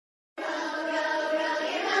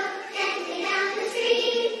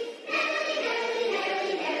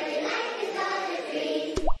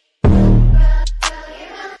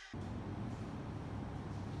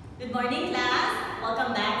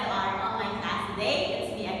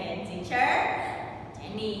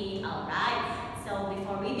20. Alright, so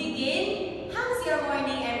before we begin, how's your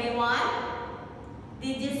morning, everyone?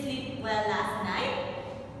 Did you sleep well last night?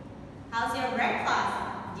 How's your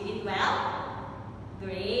breakfast? Did you eat well?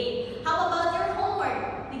 Great. How about your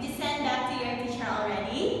homework? Did you send that to your teacher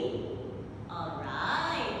already?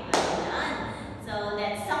 Alright, well done. So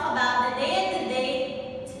let's talk about the day and the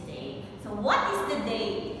date today. So what is the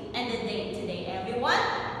date and the date today, everyone?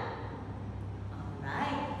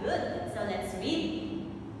 Alright, good. So let's read.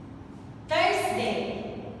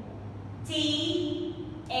 Thursday. Thursday.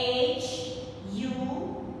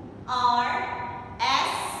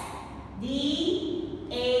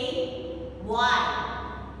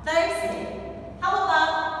 Thursday. How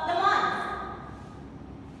about the month?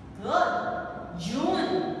 Good. June.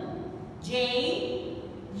 June.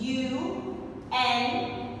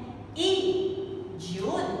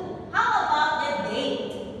 June. How about the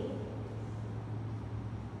date?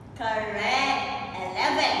 Correct.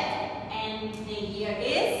 11. And the year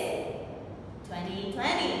is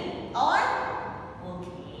 2020. Or?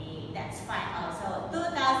 Okay, that's fine. Also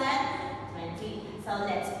 2020. So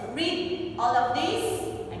let's read all of these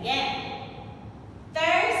again.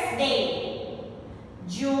 Thursday,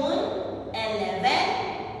 June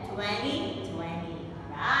 11, 2020.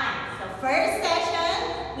 Alright, so first session,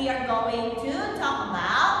 we are going to talk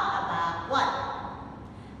about what?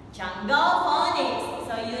 Jungle Phonics.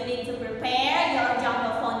 So you need to prepare your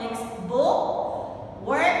Jungle Phonics book,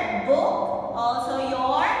 workbook, also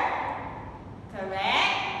your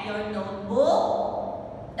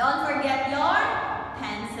notebook. Don't forget your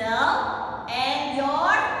pencil and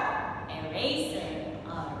your eraser.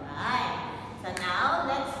 Alright. So now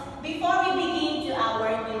before we begin to our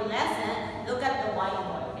new lesson, look at the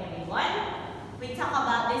whiteboard, everyone. We talked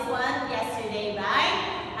about this one yesterday, right?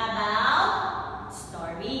 About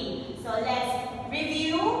story. So let's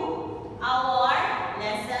review our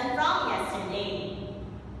lesson from yesterday.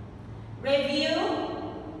 Review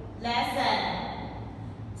lesson.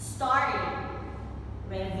 Story.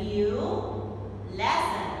 Review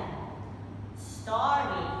lesson.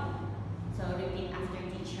 Story. So repeat after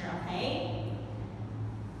teacher, okay?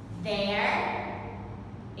 There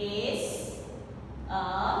is a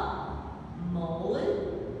mole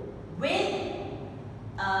with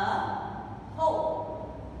a hole.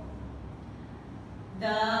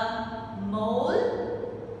 The mole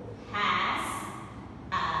has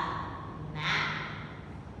a map.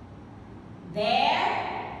 There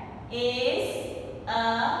is a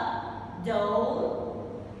dome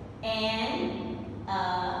and a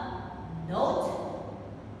note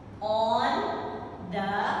on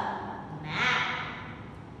the map.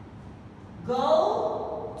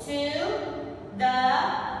 Go to the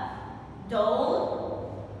dome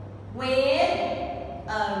with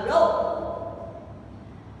a rope.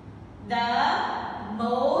 The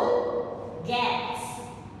mole gets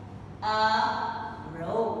a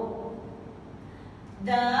rope.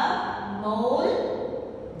 The mole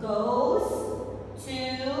goes to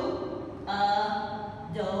a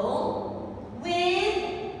dome with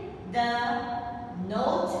the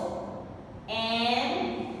note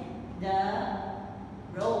and the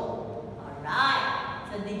rope. Alright,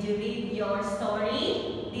 so did you read your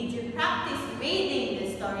story? Did you practice reading the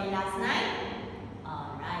story last night?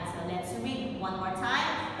 Alright, so let's read one more time,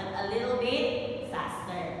 but a little bit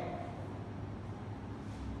faster.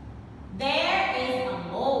 There is a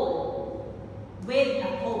mole with a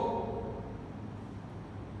hole.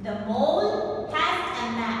 The mole has a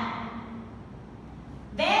map.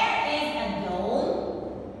 There is a dome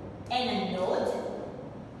and a note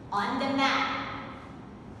on the map.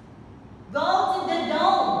 Go to the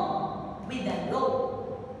dome with a rope.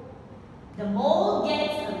 The mole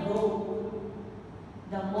gets a rope.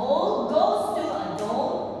 The mole goes to a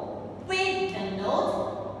dome with the note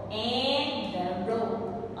and the rope.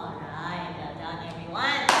 Alright, well done,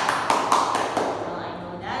 everyone. So I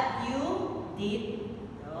know that you did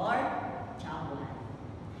your job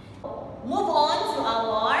well. Move on to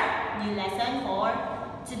our new lesson for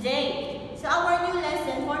today. So our new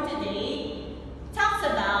lesson for today talks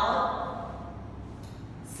about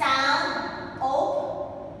sound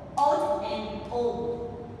oat and o.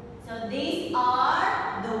 So these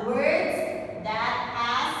are the words that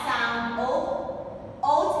have sound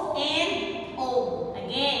oat and o.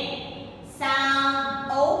 Again,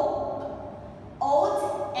 sound oat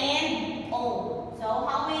and o. So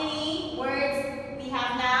how many words we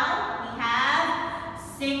have now? We have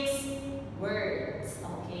 6 words.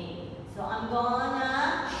 Okay. So I'm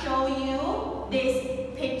gonna show you this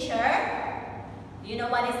picture. You know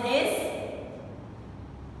what is this?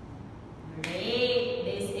 Great.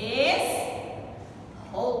 This is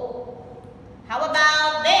hope.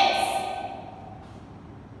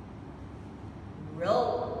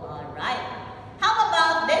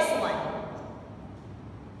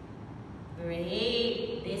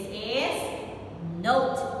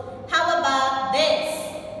 note. How about this?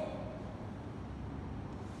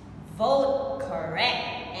 Vote, correct.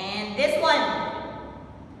 And this one,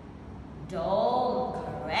 dome,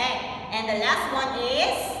 correct. And the last one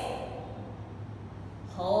is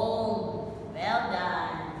home. Well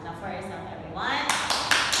done. The first of everyone.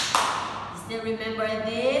 Still remember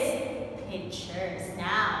these pictures.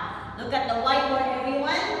 Now, look at the whiteboard,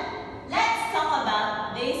 everyone. Let's talk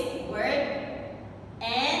about this word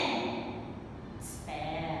and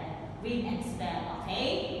spell. Read and spell,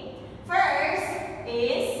 okay? First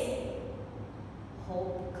is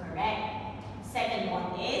hope, correct. Second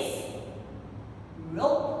one is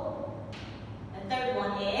rope. The third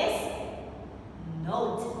one is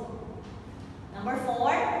note. Number 4,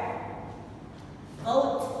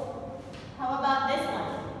 vote. How about this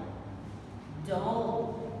one?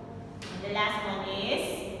 Dome. And the last one is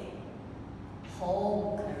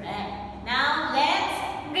home, correct. Now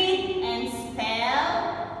let's read and spell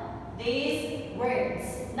these words.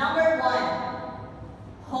 Number 1,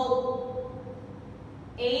 hope.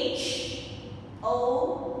 H-O-P-E.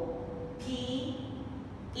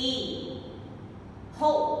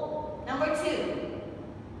 Hope. Number 2,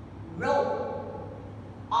 rope.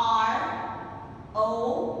 R-O-P-E.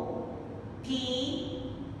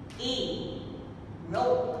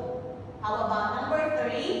 Rope. How about number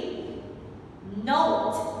 3?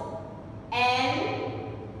 Note.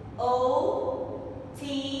 N-O-T-E.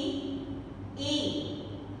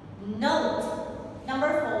 Note.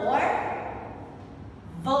 Number 4,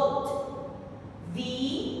 vote.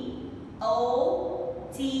 V-O-T-E.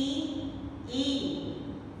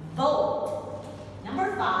 Vote.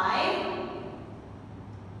 Number 5,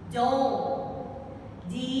 dome.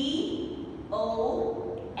 D-O-M-E.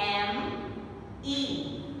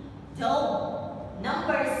 Dome.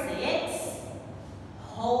 Number 6,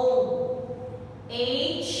 home.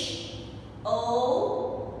 H-O-M-E.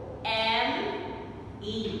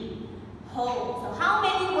 Home. So how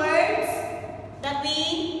many words that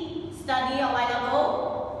we studied a while ago?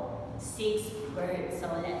 6 words. So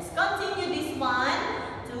let's continue this one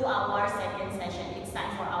to our second